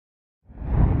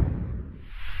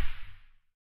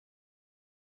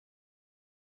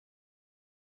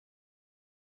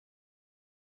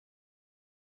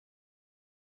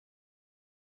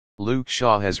Luke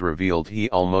Shaw has revealed he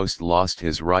almost lost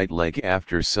his right leg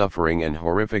after suffering an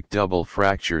horrific double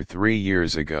fracture 3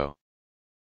 years ago.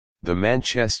 The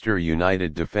Manchester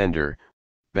United defender,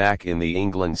 back in the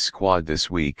England squad this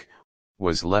week,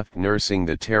 was left nursing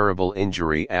the terrible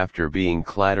injury after being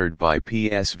clattered by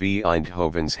PSV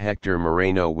Eindhoven's Hector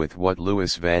Moreno with what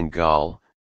Louis van Gaal,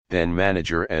 then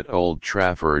manager at Old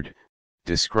Trafford,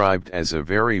 described as a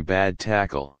very bad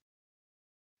tackle.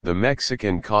 The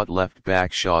Mexican caught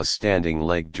left-back Shaw's standing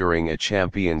leg during a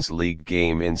Champions League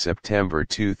game in September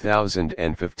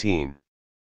 2015.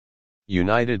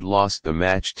 United lost the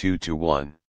match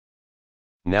 2-1.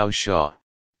 Now Shaw,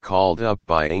 called up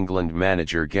by England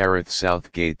manager Gareth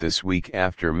Southgate this week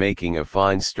after making a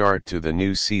fine start to the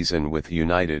new season with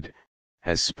United,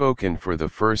 has spoken for the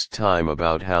first time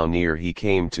about how near he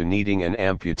came to needing an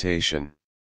amputation.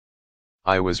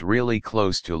 "I was really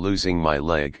close to losing my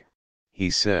leg," he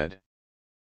said.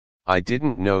 "I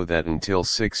didn't know that until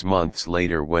 6 months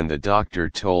later when the doctor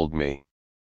told me."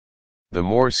 The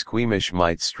more squeamish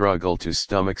might struggle to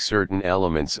stomach certain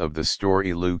elements of the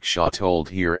story Luke Shaw told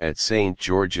here at St.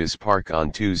 George's Park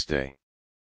on Tuesday.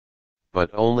 But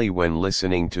only when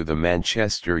listening to the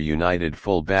Manchester United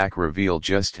fullback reveal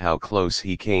just how close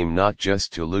he came not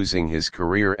just to losing his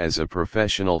career as a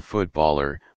professional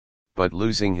footballer, but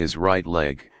losing his right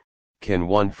leg, can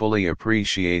one fully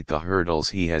appreciate the hurdles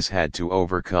he has had to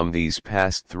overcome these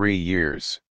past 3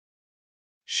 years.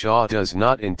 Shaw does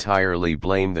not entirely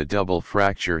blame the double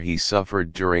fracture he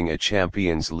suffered during a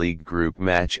Champions League group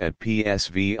match at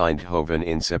PSV Eindhoven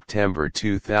in September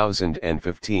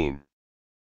 2015.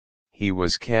 He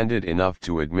was candid enough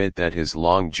to admit that his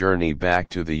long journey back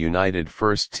to the United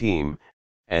first team,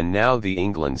 and now the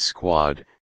England squad,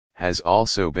 has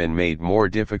also been made more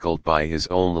difficult by his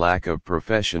own lack of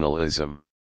professionalism.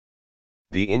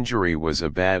 The injury was a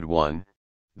bad one,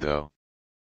 though.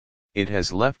 It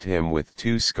has left him with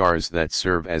 2 scars that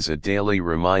serve as a daily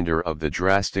reminder of the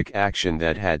drastic action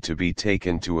that had to be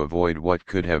taken to avoid what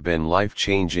could have been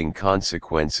life-changing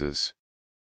consequences.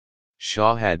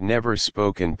 Shaw had never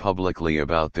spoken publicly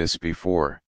about this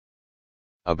before.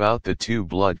 About the 2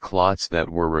 blood clots that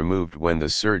were removed when the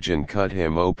surgeon cut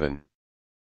him open.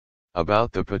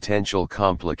 About the potential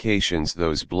complications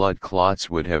those blood clots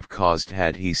would have caused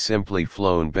had he simply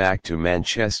flown back to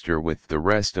Manchester with the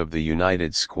rest of the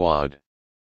United squad.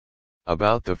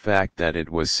 About the fact that it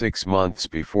was 6 months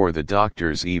before the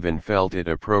doctors even felt it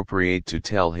appropriate to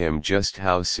tell him just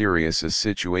how serious a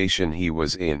situation he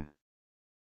was in.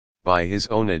 By his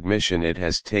own admission, it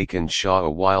has taken Shaw a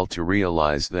while to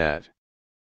realize that.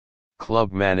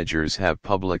 Club managers have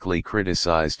publicly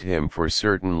criticized him for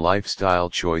certain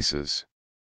lifestyle choices.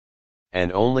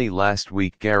 And only last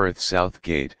week Gareth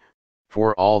Southgate,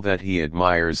 for all that he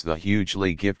admires the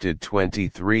hugely gifted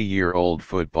 23-year-old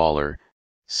footballer,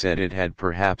 said it had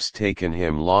perhaps taken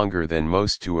him longer than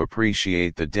most to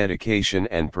appreciate the dedication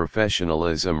and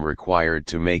professionalism required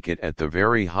to make it at the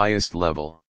very highest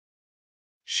level.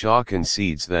 Shaw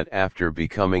concedes that after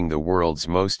becoming the world's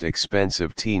most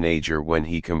expensive teenager when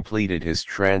he completed his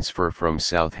transfer from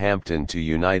Southampton to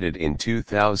United in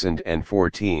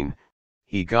 2014,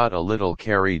 he got a little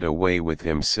carried away with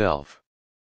himself.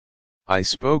 "I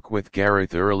spoke with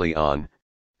Gareth early on,"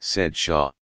 said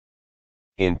Shaw.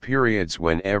 "In periods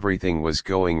when everything was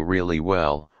going really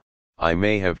well, I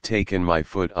may have taken my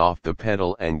foot off the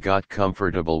pedal and got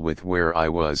comfortable with where I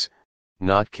was,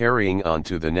 not carrying on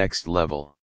to the next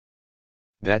level.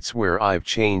 That's where I've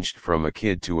changed from a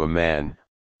kid to a man,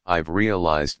 I've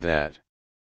realized that.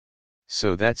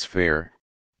 So that's fair,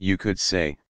 you could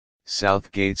say,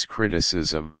 Southgate's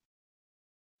criticism.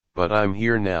 But I'm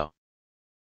here now.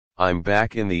 I'm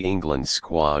back in the England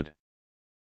squad.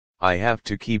 I have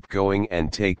to keep going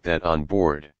and take that on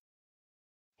board."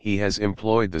 He has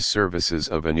employed the services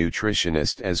of a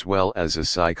nutritionist as well as a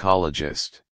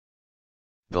psychologist.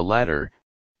 The latter,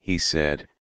 he said,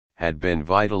 had been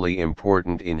vitally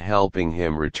important in helping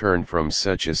him return from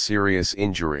such a serious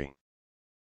injury.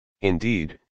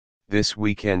 Indeed, this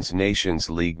weekend's Nations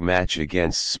League match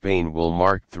against Spain will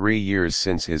mark 3 years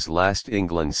since his last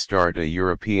England start, a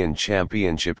European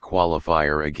Championship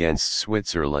qualifier against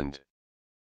Switzerland.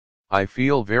 "I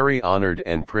feel very honored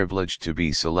and privileged to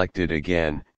be selected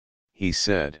again," he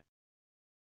said.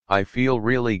 "I feel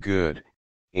really good,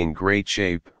 in great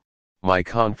shape, my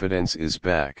confidence is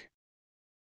back.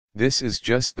 This is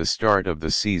just the start of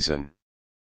the season.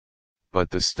 But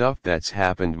the stuff that's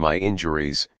happened, my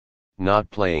injuries, not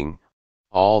playing,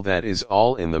 all that is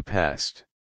all in the past."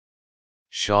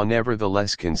 Shaw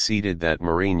nevertheless conceded that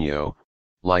Mourinho,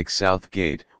 like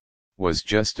Southgate, was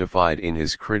justified in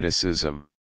his criticism.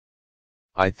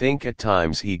 I think at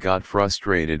times he got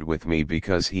frustrated with me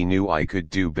because he knew I could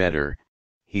do better,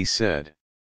 he said.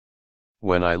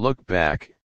 When I look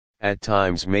back, at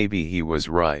times maybe he was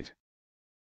right.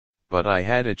 But I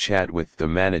had a chat with the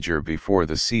manager before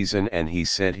the season and he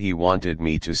said he wanted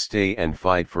me to stay and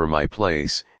fight for my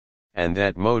place, and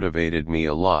that motivated me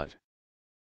a lot.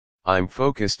 I'm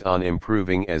focused on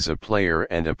improving as a player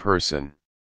and a person.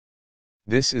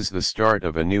 This is the start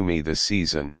of a new me this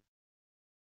season.